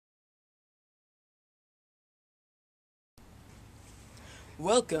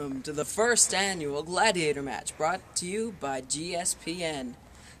Welcome to the first annual Gladiator match brought to you by GSPN.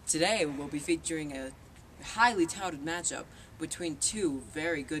 Today we'll be featuring a highly touted matchup between two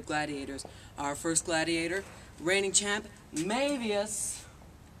very good gladiators. Our first gladiator, reigning champ, Mavius.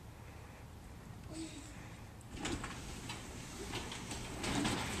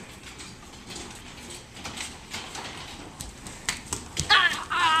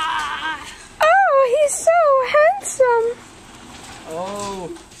 Oh, he's so handsome.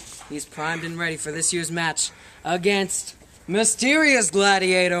 Oh, he's primed and ready for this year's match against Mysterious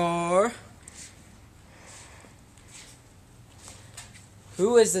Gladiator.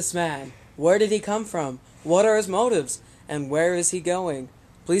 Who is this man? Where did he come from? What are his motives? And where is he going?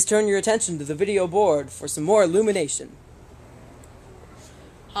 Please turn your attention to the video board for some more illumination.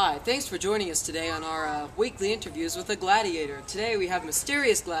 Hi, thanks for joining us today on our weekly interviews with a gladiator. Today we have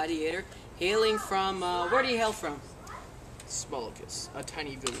Mysterious Gladiator hailing from, where do you hail from? Smolocus, a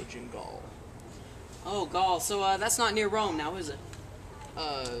tiny village in Gaul. Oh, Gaul. So that's not near Rome now, is it?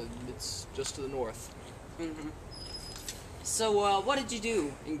 It's just to the north. Mm-hmm. So what did you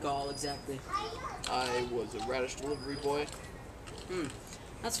do in Gaul exactly? I was a radish delivery boy.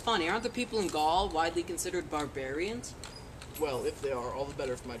 That's funny. Aren't the people in Gaul widely considered barbarians? Well, if they are, all the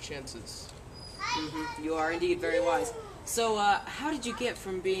better for my chances. You are indeed very wise. So, how did you get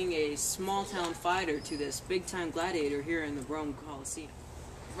from being a small-town fighter to this big-time gladiator here in the Rome Colosseum?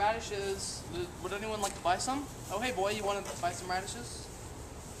 Radishes. Would anyone like to buy some? Oh, hey, boy, you want to buy some radishes?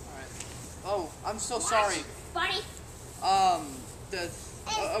 Alright. Oh, I'm so sorry. Buddy.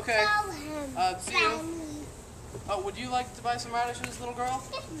 Okay. See you. Oh, would you like to buy some radishes, little girl?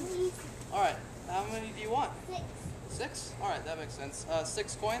 Yes, please. Alright. How many do you want? 6. 6? Alright, that makes sense.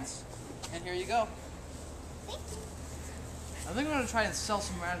 6 coins. And here you go. Thank you. I think I'm going to try and sell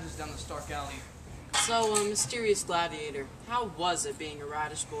some radishes down this dark alley. So, Mysterious Gladiator, how was it being a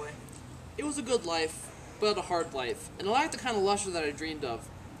radish boy? It was a good life, but a hard life, and I lacked the kind of luster that I dreamed of.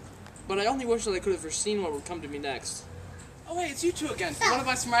 But I only wish that I could have foreseen what would come to me next. Oh hey, it's you two again. You want to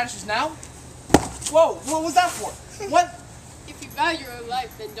buy some radishes now? Whoa, what was that for? What? If you value your own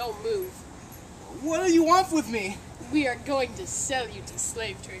life, then don't move. What do you want with me? We are going to sell you to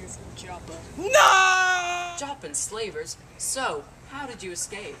slave traders in Joppa. No! Joppan slavers. So, how did you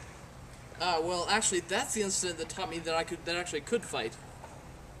escape? Well, actually, that's the incident that taught me that I actually could fight.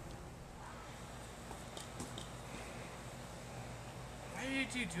 Why are you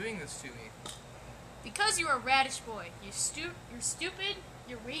two doing this to me? Because you're a radish boy. You're stupid,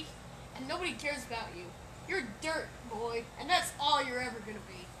 you're weak, and nobody cares about you. You're dirt, boy, and that's all you're ever gonna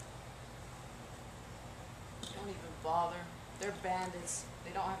be. Don't even bother. They're bandits.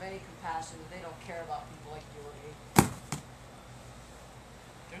 They don't have any compassion. They don't care about people like you or me.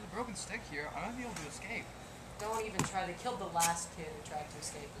 There's a broken stick here. I might be able to escape. Don't even try to kill the last kid who tried to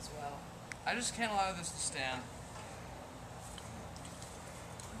escape as well. I just can't allow this to stand.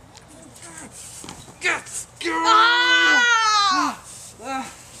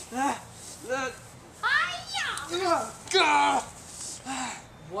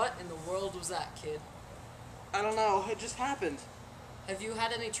 What in the world was that, kid? I don't know. It just happened. Have you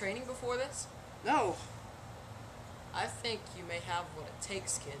had any training before this? No. I think you may have what it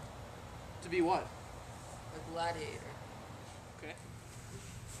takes, kid. To be what? A gladiator. Okay.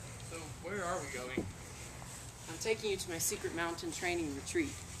 So, where are we going? I'm taking you to my secret mountain training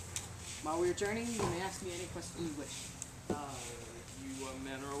retreat. While we are journeying, you may ask me any question you wish. You a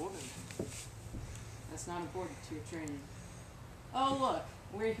man or a woman? That's not important to your training. Oh, look.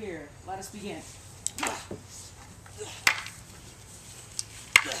 We're here. Let us begin.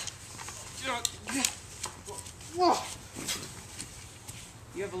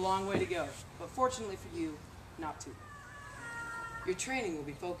 You have a long way to go, but fortunately for you, not too. Your training will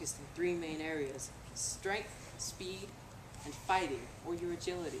be focused in 3 main areas: strength, speed, and fighting, or your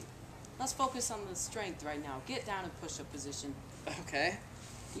agility. Let's focus on the strength right now. Get down in push-up position. Okay.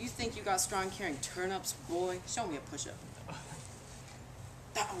 You think you got strong carrying turnips, boy? Show me a push-up.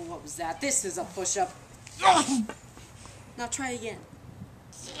 Oh, what was that? This is a push-up. Now try again.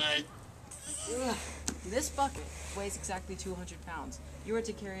 Ugh. This bucket weighs exactly 200 pounds. You are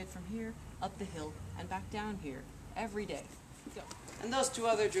to carry it from here, up the hill, and back down here, every day. Go. And those 2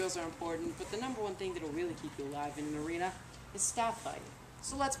 other drills are important, but the number 1 thing that will really keep you alive in an arena is staff fighting.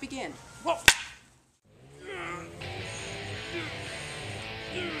 So let's begin. Whoa!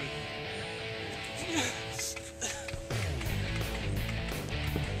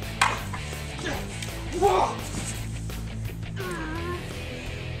 Whoa!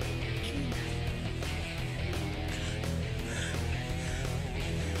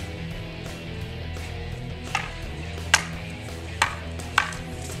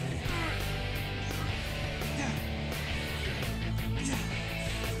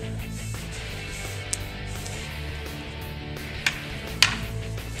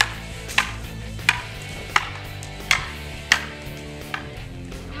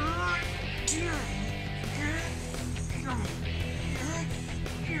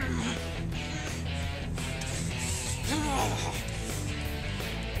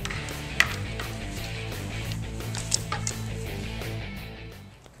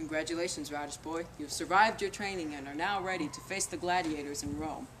 Congratulations, Radish Boy. You've survived your training and are now ready to face the gladiators in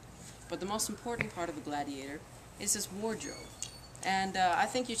Rome. But the most important part of the gladiator is his wardrobe. And I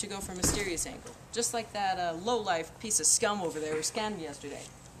think you should go for a mysterious angle. Just like that low-life piece of scum over there who scanned me yesterday.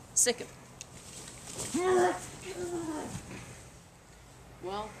 Sick him.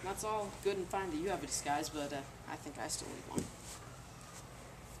 Well, that's all good and fine that you have a disguise, but I think I still need one.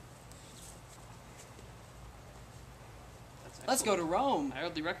 Let's go to Rome. I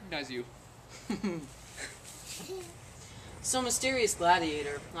hardly recognize you. So, Mysterious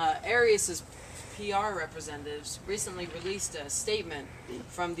Gladiator, Arius' PR representatives recently released a statement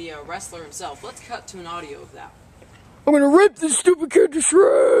from the wrestler himself. Let's cut to an audio of that. I'm gonna rip this stupid kid to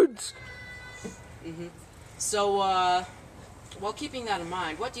shreds! So, while keeping that in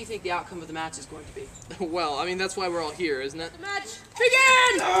mind, what do you think the outcome of the match is going to be? Well, I mean, that's why we're all here, isn't it? The match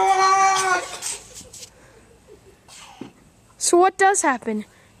begin! So what does happen?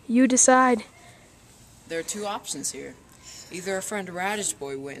 You decide. There are two options here. Either our friend Radish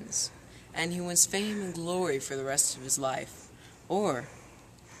Boy wins, and he wins fame and glory for the rest of his life, or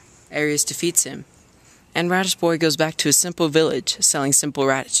Arius defeats him, and Radish Boy goes back to his simple village selling simple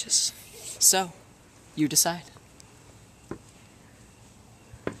radishes. So, you decide.